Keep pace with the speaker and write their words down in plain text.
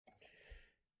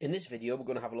In this video, we're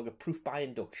going to have a look at proof by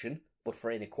induction, but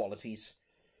for inequalities.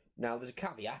 Now, there's a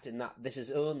caveat in that this is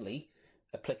only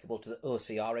applicable to the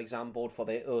OCR exam board for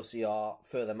the OCR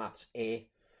Further Maths A.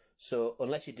 So,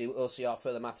 unless you do OCR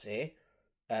Further Maths A,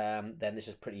 then this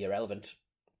is pretty irrelevant.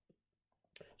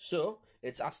 So,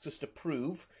 it's asked us to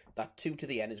prove that 2 to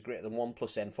the n is greater than 1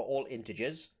 plus n for all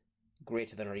integers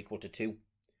greater than or equal to 2.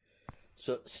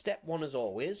 So, step 1 as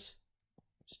always.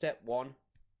 Step 1,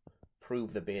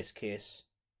 prove the base case.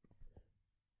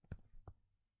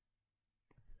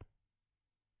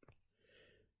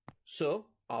 So,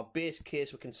 our base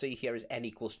case we can see here is n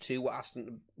equals 2.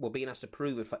 We're being asked to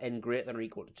prove it for n greater than or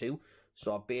equal to 2.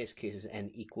 So, our base case is n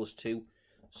equals 2.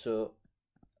 So,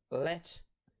 let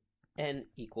n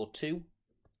equal 2,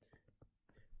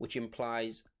 which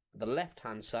implies the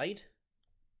left-hand side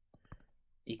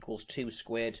equals 2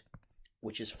 squared,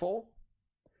 which is 4.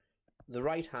 The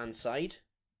right-hand side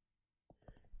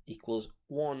equals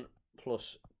 1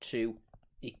 plus 2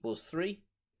 equals 3.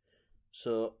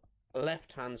 So,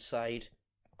 left-hand side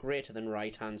greater than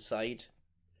right-hand side,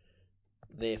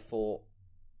 therefore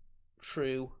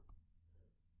true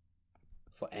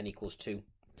for n equals 2.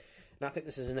 Now, I think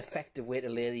this is an effective way to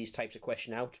lay these types of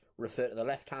questions out. Refer to the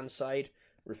left-hand side,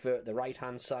 refer to the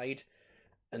right-hand side,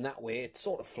 and that way it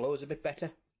sort of flows a bit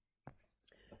better.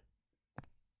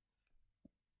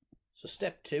 So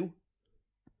step 2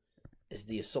 is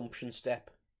the assumption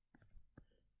step.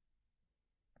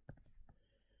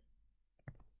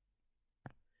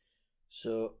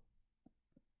 So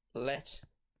let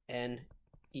n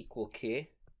equal k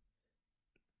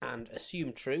and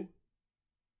assume true,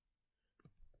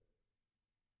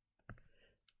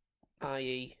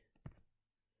 i.e.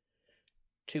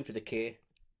 2 to the k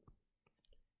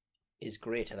is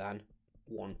greater than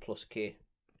 1 plus k.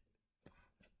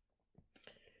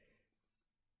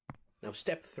 Now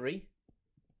step 3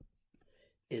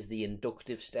 is the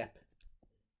inductive step.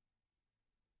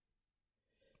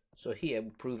 So here we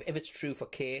prove if it's true for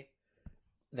k,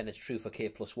 then it's true for k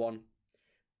plus 1.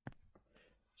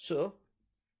 So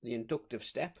the inductive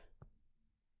step,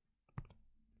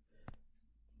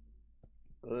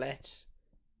 let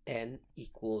n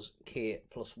equals k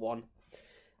plus 1.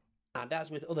 And as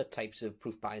with other types of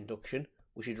proof by induction,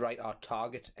 we should write our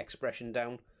target expression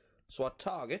down. So our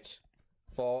target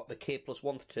for the k plus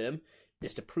 1th term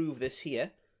is to prove this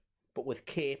here, but with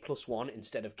k plus 1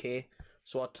 instead of k.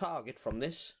 So our target from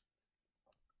this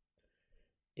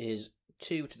is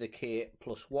 2 to the k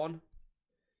plus 1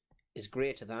 is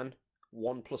greater than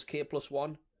 1 plus k plus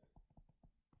 1,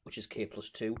 which is k plus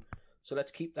 2. So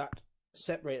let's keep that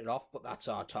separated off, but that's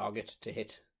our target to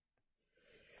hit.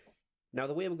 Now,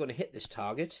 the way we're going to hit this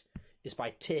target is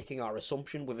by taking our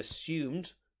assumption. We've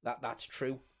assumed that that's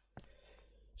true.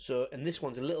 So, and this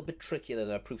one's a little bit trickier than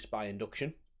our proofs by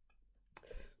induction.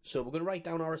 So we're going to write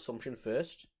down our assumption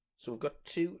first. So we've got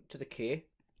 2 to the k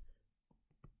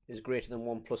is greater than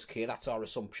 1 plus k. That's our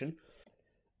assumption.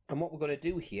 And what we're going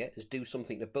to do here is do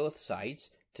something to both sides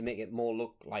to make it more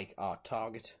look like our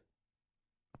target.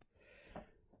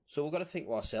 So we've got to think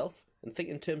to ourselves and think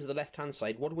in terms of the left-hand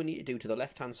side. What do we need to do to the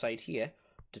left-hand side here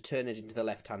to turn it into the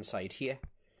left-hand side here?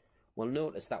 Well,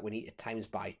 notice that we need to times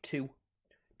by 2.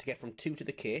 To get from 2 to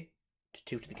the k to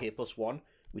 2 to the k plus 1,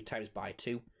 we times by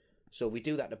 2. So if we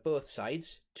do that to both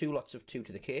sides, 2 lots of 2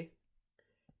 to the k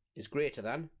is greater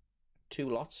than 2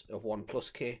 lots of 1 plus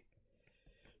k.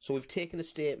 So we've taken a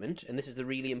statement, and this is the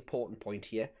really important point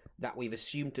here, that we've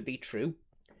assumed to be true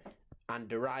and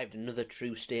derived another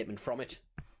true statement from it.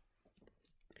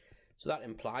 So that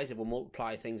implies, if we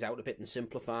multiply things out a bit and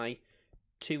simplify,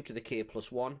 2 to the k plus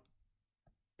 1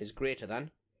 is greater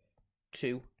than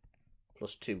 2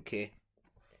 plus 2k.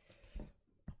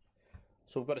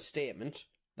 So we've got a statement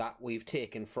that we've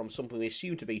taken from something we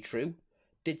assume to be true,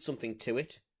 did something to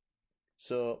it,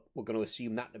 so we're going to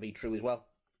assume that to be true as well.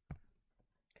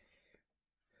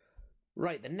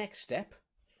 Right, the next step,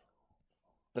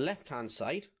 the left-hand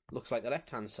side looks like the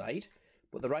left-hand side,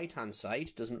 but the right-hand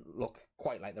side doesn't look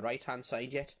quite like the right-hand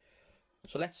side yet.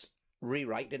 So let's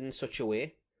rewrite it in such a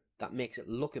way that makes it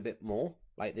look a bit more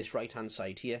like this right-hand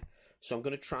side here. So I'm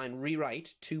going to try and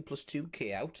rewrite 2 plus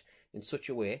 2k out in such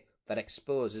a way that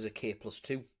exposes a k plus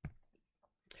 2.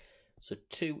 So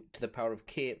 2 to the power of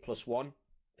k plus 1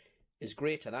 is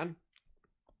greater than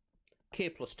k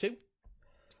plus 2,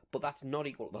 but that's not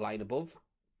equal to the line above,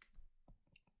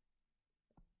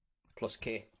 plus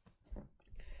k.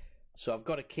 So I've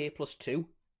got a k plus 2,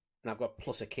 and I've got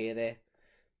plus a k there.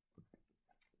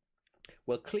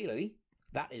 Well, clearly,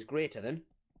 that is greater than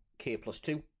k plus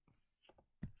 2.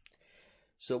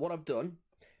 So what I've done,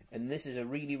 and this is a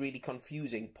really, really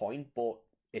confusing point, but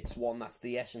it's one that's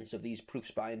the essence of these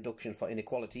proofs by induction for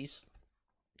inequalities.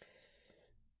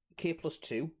 K plus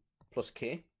 2 plus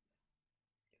k.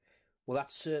 Well,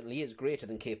 that certainly is greater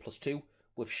than k plus 2.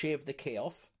 We've shaved the k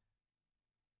off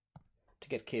to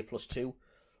get k plus 2,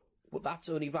 but that's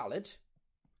only valid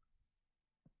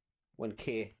when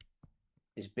k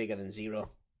is bigger than 0.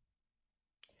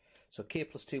 So k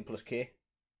plus 2 plus k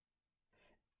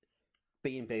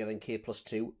being bigger than k plus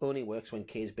 2 only works when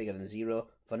k is bigger than 0.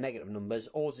 For negative numbers,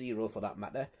 or 0 for that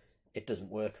matter, it doesn't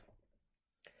work.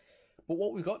 But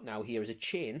what we've got now here is a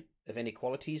chain of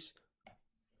inequalities.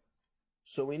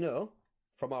 So we know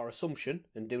from our assumption,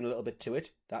 and doing a little bit to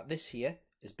it, that this here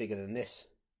is bigger than this.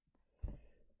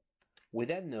 We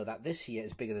then know that this here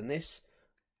is bigger than this,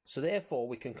 so therefore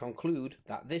we can conclude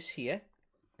that this here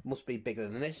must be bigger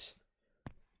than this.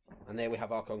 And there we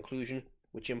have our conclusion,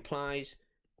 which implies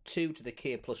 2 to the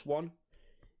k plus 1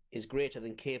 is greater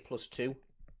than k plus 2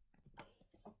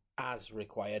 as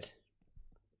required.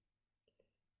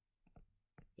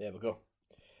 There we go.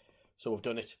 So we've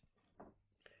done it.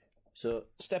 So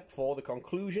step 4, the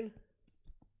conclusion.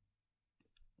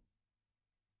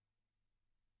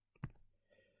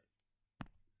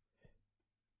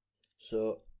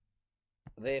 So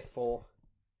therefore,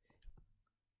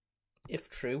 if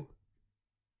true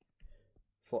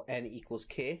for n equals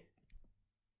k,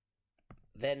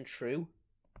 then true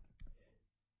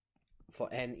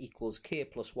for n equals k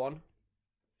plus 1,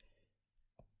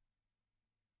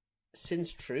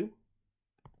 since true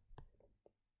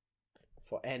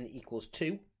for n equals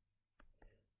 2,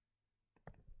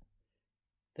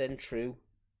 then true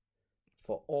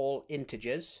for all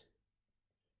integers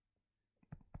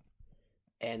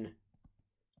n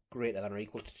greater than or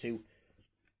equal to 2.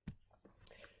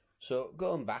 So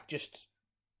going back just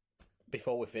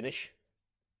before we finish,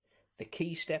 the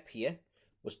key step here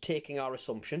was taking our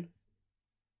assumption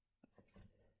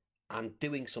and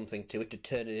doing something to it to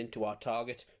turn it into our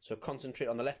target. So concentrate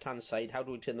on the left hand side. How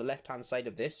do we turn the left hand side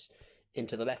of this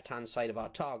into the left hand side of our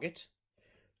target?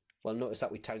 Well, notice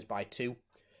that we times by 2.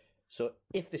 So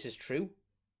if this is true,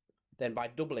 then by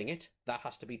doubling it, that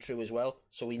has to be true as well.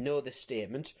 So we know this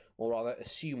statement, or rather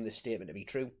assume this statement to be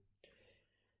true.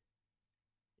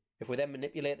 If we then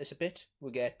manipulate this a bit,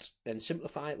 we get, and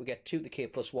simplify it, we get 2 to the k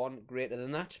plus 1 greater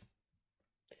than that.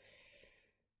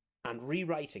 And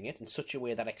rewriting it in such a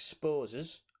way that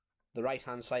exposes the right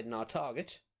hand side in our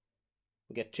target,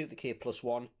 we get 2 to the k plus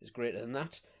 1 is greater than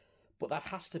that. But that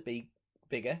has to be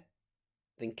bigger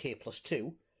than k plus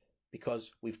 2,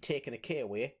 because we've taken a k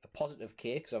away, a positive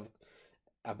k, because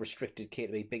I've restricted k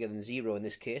to be bigger than 0 in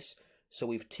this case. So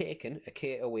we've taken a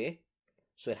k away,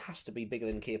 so it has to be bigger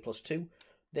than k plus 2.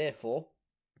 Therefore,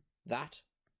 that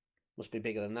must be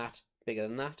bigger than that, bigger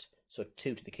than that. So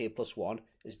 2 to the k plus 1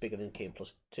 is bigger than k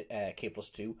plus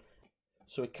 2.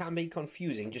 So it can be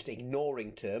confusing just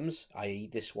ignoring terms, i.e.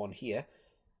 this one here,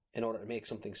 in order to make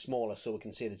something smaller so we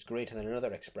can say that it's greater than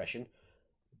another expression.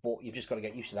 But you've just got to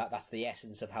get used to that. That's the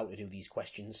essence of how to do these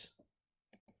questions.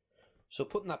 So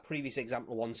putting that previous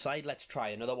example one side, let's try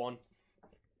another one.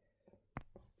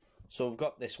 So we've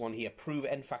got this one here. Prove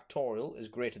n factorial is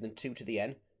greater than 2 to the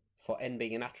n, for n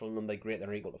being a natural number greater than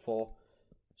or equal to 4.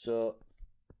 So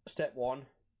step 1,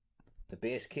 the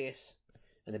base case.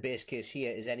 And the base case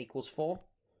here is n equals 4.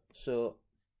 So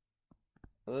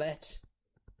let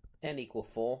n equal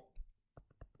 4,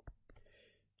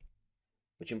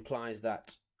 which implies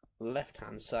that left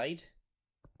hand side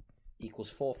equals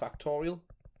 4 factorial,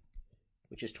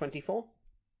 which is 24.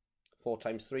 4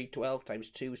 times 3, 12 times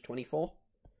 2 is 24.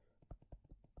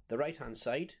 The right hand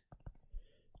side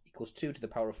equals 2 to the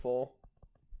power of 4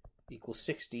 equals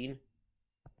 16.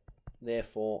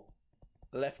 Therefore,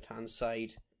 left hand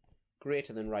side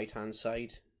greater than right hand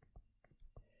side.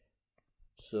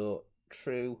 So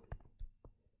true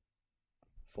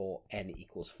for n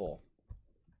equals 4.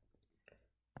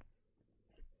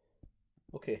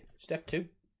 Okay, step 2.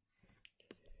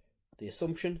 The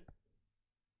assumption.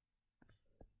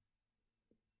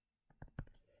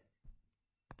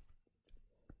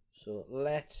 So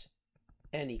let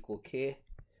n equal k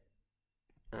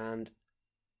and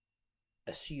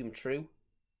assume true,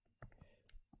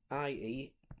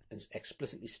 i.e. and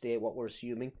explicitly state what we're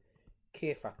assuming,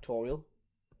 k factorial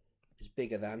is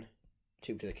bigger than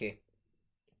 2 to the k.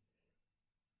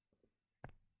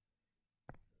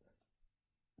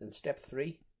 Then step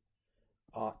 3,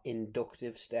 our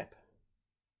inductive step.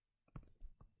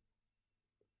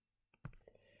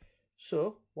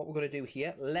 So what we're going to do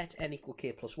here, let n equal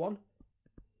k plus 1.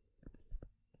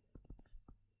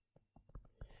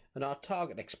 And our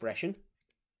target expression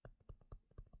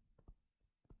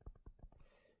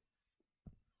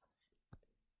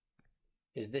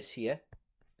is this here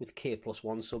with k plus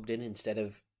 1 subbed in instead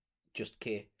of just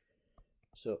k.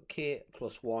 So k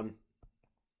plus 1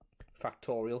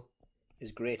 factorial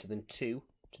is greater than 2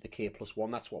 to the k plus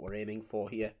 1. That's what we're aiming for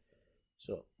here.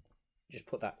 So just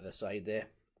put that to the side there.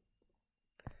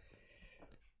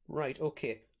 Right,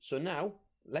 okay. So now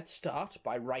let's start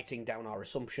by writing down our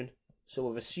assumption. So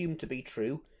we've assumed to be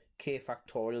true k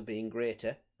factorial being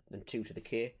greater than 2 to the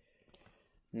k.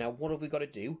 Now what have we got to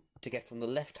do to get from the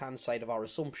left-hand side of our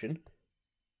assumption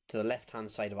to the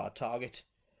left-hand side of our target?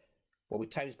 Well, we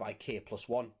times by k plus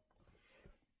 1.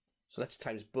 So let's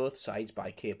times both sides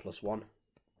by k plus 1.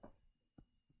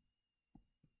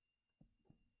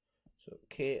 So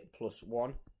k plus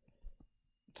 1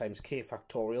 times k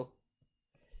factorial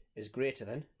is greater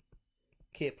than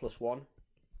k plus 1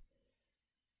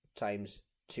 times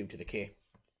 2 to the k.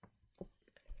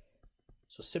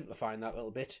 So simplifying that a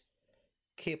little bit,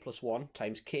 k plus 1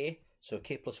 times k, so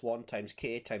k plus 1 times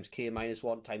k minus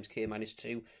 1 times k minus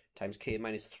 2 times k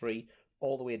minus 3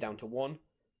 all the way down to 1.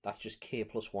 That's just k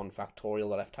plus 1 factorial,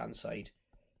 the left hand side.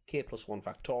 K plus 1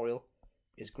 factorial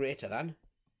is greater than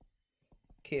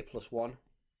k plus 1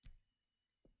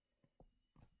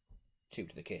 2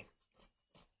 to the k.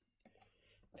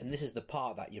 And this is the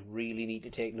part that you really need to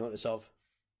take notice of.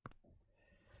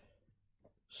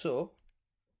 So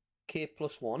k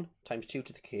plus 1 times 2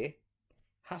 to the k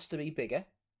has to be bigger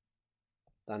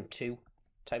than 2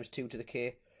 times 2 to the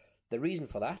k. The reason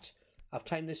for that, I've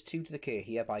timed this 2 to the k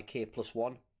here by k plus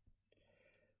 1.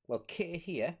 Well, k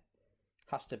here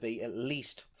has to be at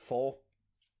least 4.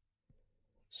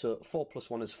 So 4 plus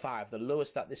 1 is 5. The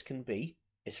lowest that this can be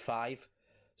is 5.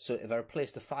 So if I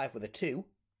replace the 5 with a 2,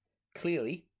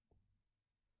 clearly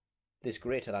this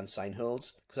greater than sign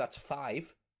holds, because that's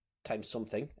 5 times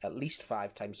something, at least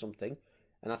 5 times something,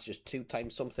 and that's just 2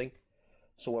 times something.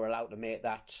 So we're allowed to make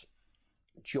that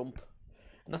jump.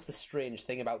 And that's the strange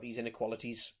thing about these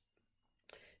inequalities,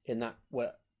 in that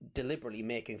we're deliberately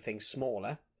making things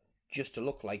smaller just to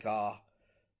look like our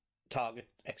target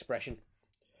expression.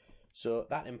 So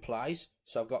that implies,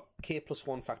 so I've got k plus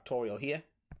 1 factorial here.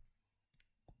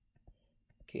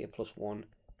 K plus 1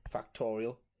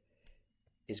 factorial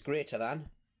is greater than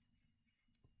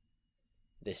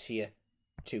this here,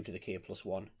 2 to the k plus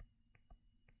 1.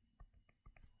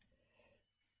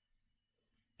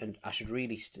 And I should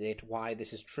really state why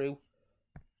this is true.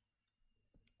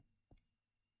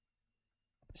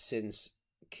 Since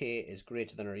k is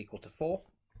greater than or equal to 4.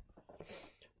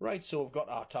 Right, so we've got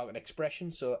our target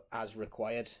expression, so as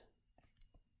required.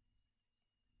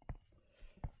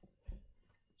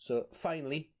 So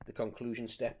finally, the conclusion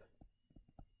step.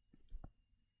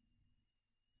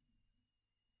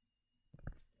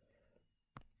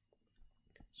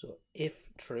 So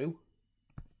if true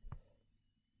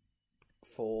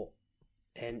for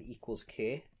n equals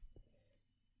k,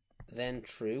 then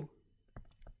true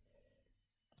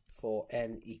for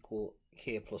n equal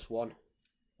k plus 1.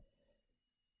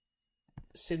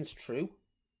 Since true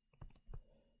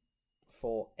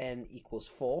for n equals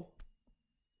 4,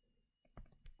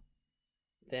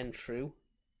 then true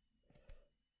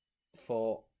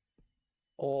for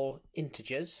all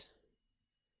integers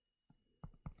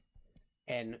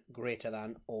n greater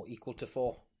than or equal to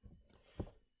 4.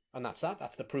 And that's that.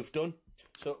 That's the proof done.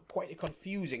 So quite a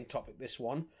confusing topic, this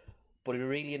one, but if you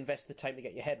really invest the time to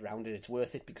get your head around it, it's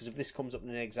worth it, because if this comes up in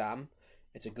an exam,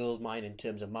 it's a goldmine in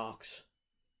terms of marks.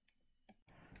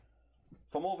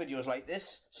 For more videos like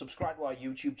this, subscribe to our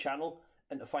YouTube channel,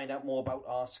 and to find out more about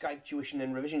our Skype tuition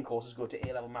and revision courses, go to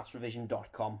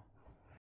A-levelmathsrevision.com.